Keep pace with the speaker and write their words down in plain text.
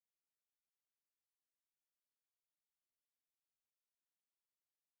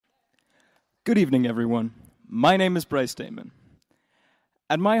Good evening, everyone. My name is Bryce Damon.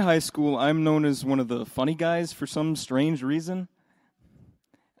 At my high school, I'm known as one of the funny guys for some strange reason.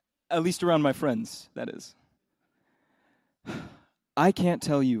 At least around my friends, that is. I can't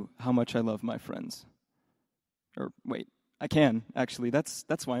tell you how much I love my friends. Or wait, I can, actually. That's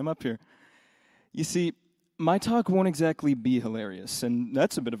why I'm up here. You see, my talk won't exactly be hilarious, and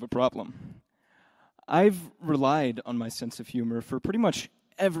that's a bit of a problem. I've relied on my sense of humor for pretty much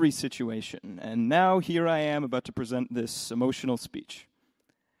every situation, and now here I am about to present this emotional speech.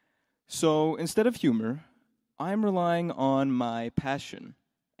 So instead of humor, I'm relying on my passion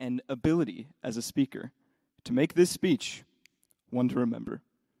and ability as a speaker to make this speech one to remember.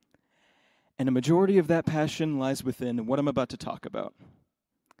 And a majority of that passion lies within what I'm about to talk about.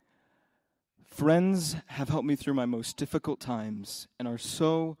 Friends have helped me through my most difficult times and are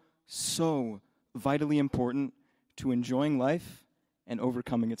so vitally important to enjoying life and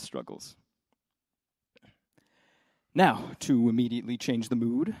overcoming its struggles. Now, to immediately change the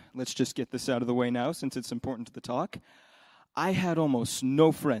mood, let's just get this out of the way now since it's important to the talk. I had almost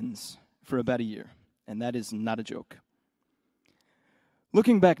no friends for about a year, and that is not a joke.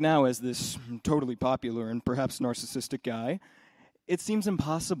 Looking back now as this totally popular and perhaps narcissistic guy, it seems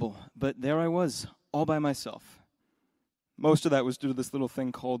impossible, but there I was, all by myself. Most of that was due to this little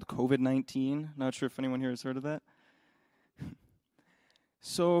thing called COVID-19. Not sure if anyone here has heard of that.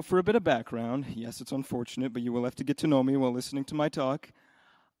 So for a bit of background, yes, it's unfortunate, but you will have to get to know me while listening to my talk.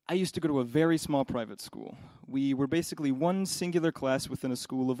 I used to go to a very small private school. We were basically one singular class within a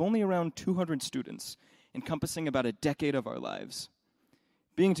school of only around 200 students, encompassing about a decade of our lives.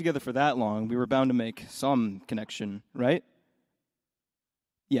 Being together for that long, we were bound to make some connection, right?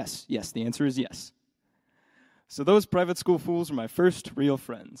 Yes, the answer is yes. So those private school fools were my first real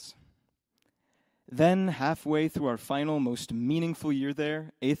friends. Then, halfway through our final, most meaningful year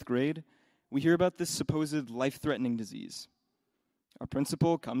there, 8th grade, we hear about this supposed life-threatening disease. Our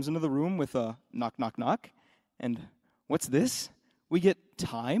principal comes into the room with a knock, knock, knock, and what's this? We get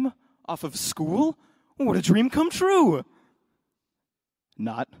time off of school? What a dream come true!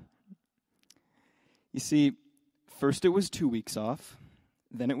 Not. You see, first it was 2 weeks off,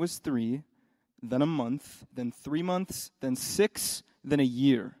 then it was 3, then a month, then 3 months, then 6, then a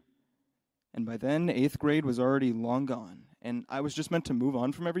year. And by then, 8th grade was already long gone, and I was just meant to move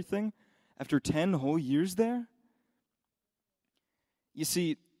on from everything after 10 whole years there? You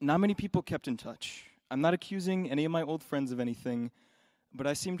see, not many people kept in touch. I'm not accusing any of my old friends of anything, but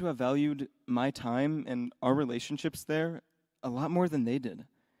I seem to have valued my time and our relationships there a lot more than they did.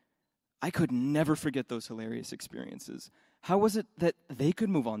 I could never forget those hilarious experiences. How was it that they could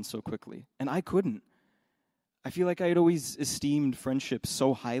move on so quickly, and I couldn't? I feel like I had always esteemed friendships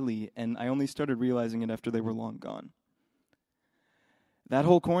so highly, and I only started realizing it after they were long gone. That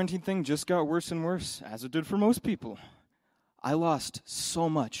whole quarantine thing just got worse and worse, as it did for most people. I lost so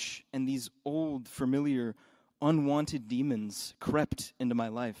much, and these old, familiar, unwanted demons crept into my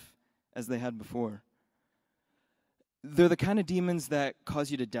life, as they had before. They're the kind of demons that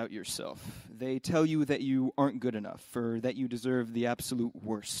cause you to doubt yourself. They tell you that you aren't good enough, or that you deserve the absolute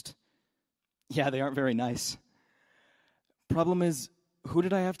worst. Yeah, they aren't very nice. Problem is, who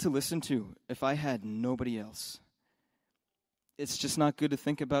did I have to listen to if I had nobody else? It's just not good to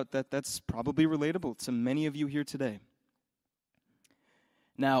think about that. That's probably relatable to many of you here today.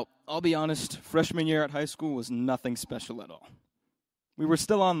 Now, I'll be honest, freshman year at high school was nothing special at all. We were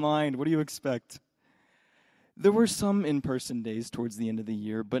still online. What do you expect? There were some in-person days towards the end of the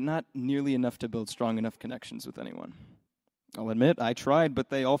year, but not nearly enough to build strong enough connections with anyone. I'll admit, I tried, but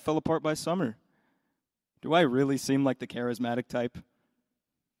they all fell apart by summer. Do I really seem like the charismatic type?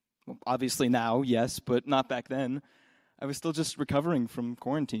 Well, obviously now, yes, but not back then. I was still just recovering from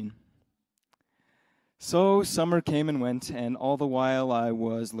quarantine. So summer came and went, and all the while I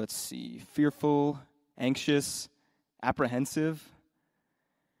was, fearful, anxious, apprehensive.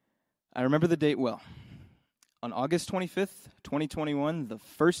 I remember the date well. On August 25th, 2021, the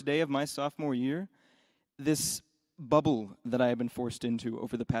first day of my sophomore year, this bubble that I had been forced into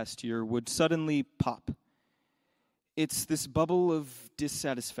over the past year would suddenly pop. It's this bubble of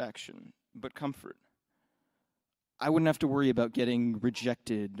dissatisfaction, but comfort. I wouldn't have to worry about getting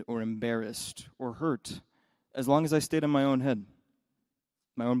rejected or embarrassed or hurt as long as I stayed in my own head,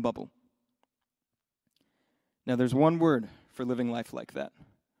 my own bubble. Now, there's one word for living life like that.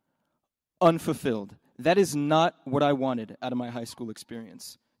 Unfulfilled. That is not what I wanted out of my high school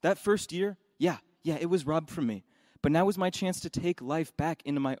experience. That first year, yeah, it was robbed from me. But now was my chance to take life back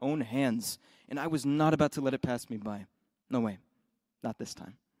into my own hands, and I was not about to let it pass me by. No way, not this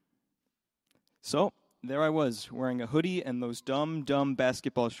time. So there I was, wearing a hoodie and those dumb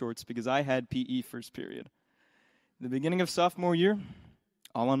basketball shorts because I had PE first period. The beginning of sophomore year,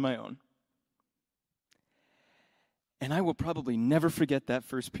 all on my own. And I will probably never forget that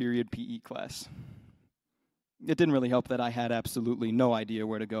first period PE class. It didn't really help that I had absolutely no idea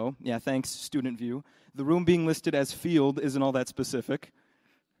where to go. Yeah, thanks, student view. The room being listed as field isn't all that specific.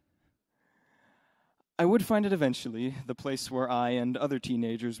 I would find it eventually, the place where I and other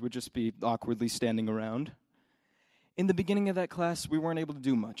teenagers would just be awkwardly standing around. In the beginning of that class, we weren't able to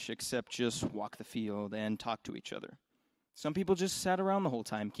do much except just walk the field and talk to each other. Some people just sat around the whole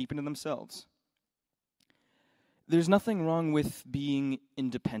time, keeping to themselves. There's nothing wrong with being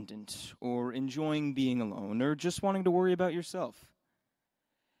independent or enjoying being alone or just wanting to worry about yourself.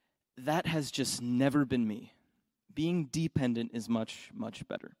 That has just never been me. Being dependent is much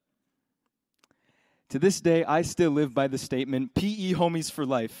better. To this day, I still live by the statement, PE homies for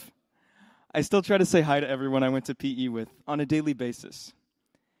life. I still try to say hi to everyone I went to PE with on a daily basis.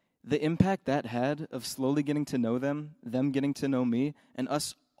 The impact that had of slowly getting to know them getting to know me, and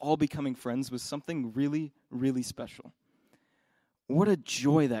us all becoming friends was something really special. What a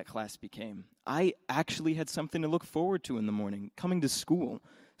joy that class became. I actually had something to look forward to in the morning, coming to school,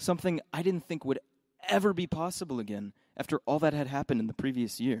 something I didn't think would ever be possible again after all that had happened in the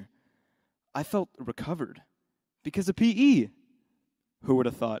previous year. I felt recovered because of PE. Who would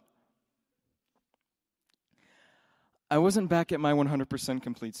have thought? I wasn't back at my 100%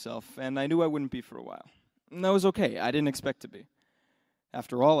 complete self, and I knew I wouldn't be for a while. And that was okay. I didn't expect to be.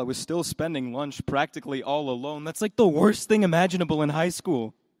 After all, I was still spending lunch practically all alone. That's like the worst thing imaginable in high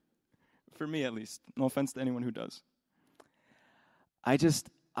school. For me, at least. No offense to anyone who does. I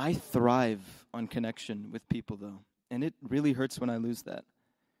thrive on connection with people, though. And it really hurts when I lose that.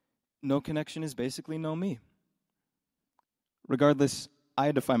 No connection is basically no me. Regardless, I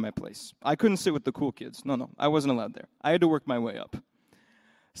had to find my place. I couldn't sit with the cool kids. No, I wasn't allowed there. I had to work my way up.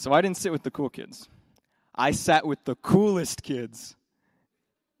 So I didn't sit with the cool kids. I sat with the coolest kids.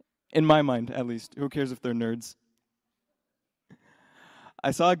 In my mind, at least. Who cares if they're nerds? I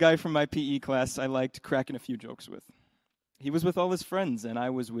saw a guy from my PE class I liked cracking a few jokes with. He was with all his friends, and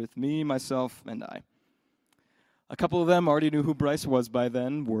I was with me, myself, and I. A couple of them already knew who Bryce was by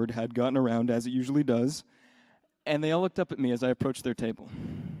then. Word had gotten around, as it usually does. And they all looked up at me as I approached their table.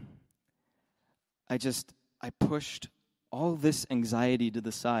 I pushed all this anxiety to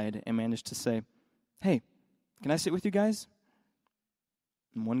the side and managed to say, "Hey, can I sit with you guys?"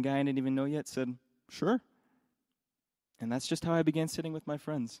 And one guy I didn't even know yet said, "Sure." And that's just how I began sitting with my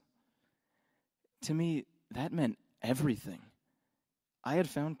friends. To me, that meant everything. I had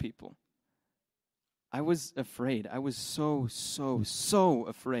found people. I was afraid. I was so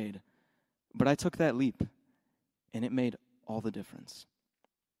afraid. But I took that leap, and it made all the difference.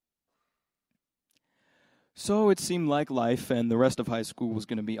 So it seemed like life and the rest of high school was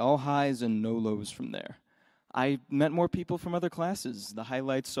going to be all highs and no lows from there. I met more people from other classes. The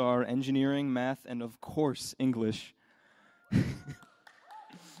highlights are engineering, math, and of course, English.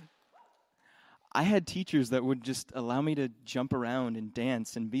 I had teachers that would just allow me to jump around and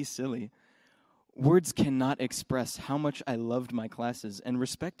dance and be silly. Words cannot express how much I loved my classes and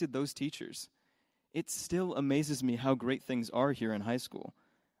respected those teachers. It still amazes me how great things are here in high school.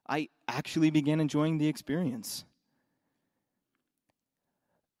 I actually began enjoying the experience.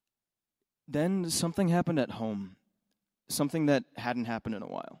 Then something happened at home, something that hadn't happened in a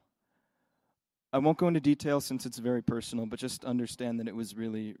while. I won't go into detail since it's very personal, but just understand that it was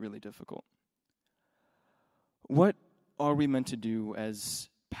really difficult. What are we meant to do as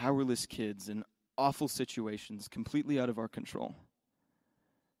powerless kids in awful situations completely out of our control?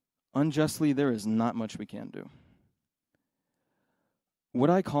 Unjustly, there is not much we can do. Would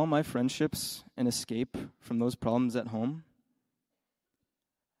I call my friendships an escape from those problems at home?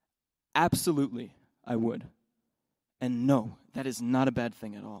 Absolutely, I would. And no, that is not a bad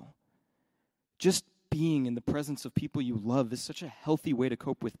thing at all. Just being in the presence of people you love is such a healthy way to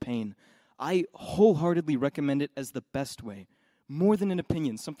cope with pain. I wholeheartedly recommend it as the best way, more than an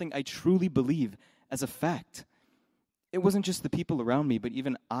opinion, something I truly believe as a fact. It wasn't just the people around me, but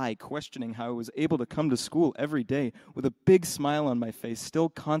even I questioning how I was able to come to school every day with a big smile on my face, still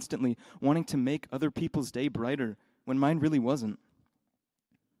constantly wanting to make other people's day brighter when mine really wasn't.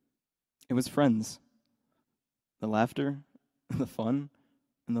 It was friends. The laughter, the fun,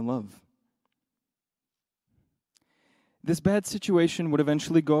 and the love. This bad situation would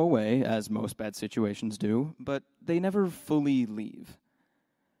eventually go away, as most bad situations do, but they never fully leave.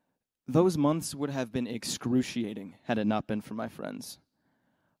 Those months would have been excruciating had it not been for my friends.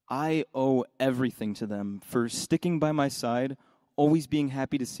 I owe everything to them for sticking by my side, always being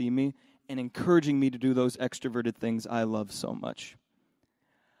happy to see me, and encouraging me to do those extroverted things I love so much.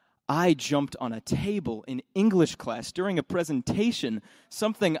 I jumped on a table in English class during a presentation,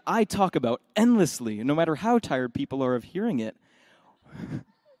 something I talk about endlessly, no matter how tired people are of hearing it.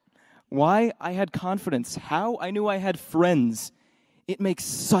 Why? I had confidence. How? I knew I had friends. It makes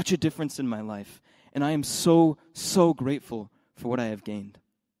such a difference in my life, and I am so, so grateful for what I have gained.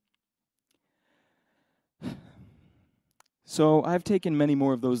 So I've taken many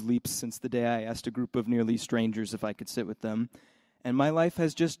more of those leaps since the day I asked a group of nearly strangers if I could sit with them, and my life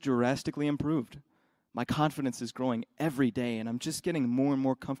has just drastically improved. My confidence is growing every day, and I'm just getting more and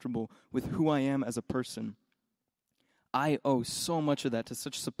more comfortable with who I am as a person. I owe so much of that to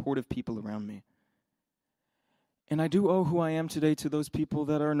such supportive people around me. And I do owe who I am today to those people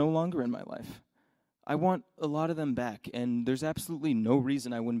that are no longer in my life. I want a lot of them back, and there's absolutely no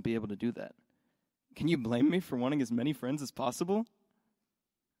reason I wouldn't be able to do that. Can you blame me for wanting as many friends as possible?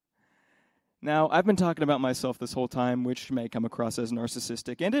 Now, I've been talking about myself this whole time, which may come across as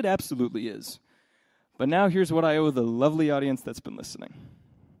narcissistic, and it absolutely is. But now here's what I owe the lovely audience that's been listening.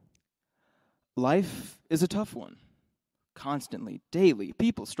 Life is a tough one. Constantly, daily,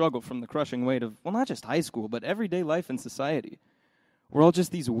 people struggle from the crushing weight of, well, not just high school, but everyday life in society. We're all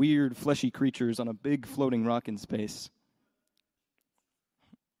just these weird, fleshy creatures on a big floating rock in space.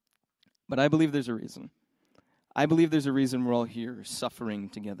 But I believe there's a reason. I believe there's a reason we're all here, suffering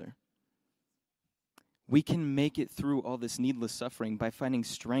together. We can make it through all this needless suffering by finding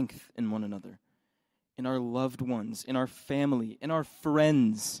strength in one another, in our loved ones, in our family, in our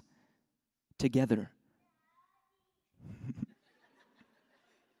friends, together.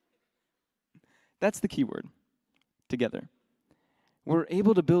 That's the key word, together. We're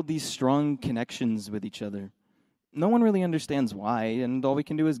able to build these strong connections with each other. No one really understands why, and all we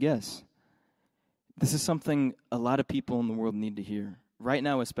can do is guess. This is something a lot of people in the world need to hear, right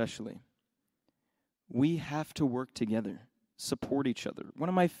now especially. We have to work together, support each other. One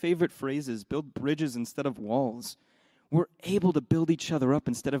of my favorite phrases, build bridges instead of walls. We're able to build each other up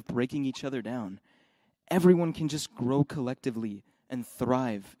instead of breaking each other down. Everyone can just grow collectively and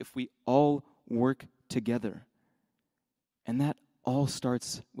thrive if we all work together. And that all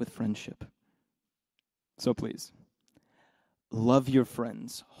starts with friendship. So please, love your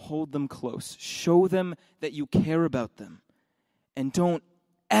friends, hold them close, show them that you care about them, and don't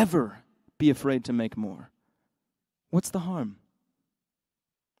ever be afraid to make more. What's the harm?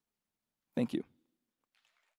 Thank you.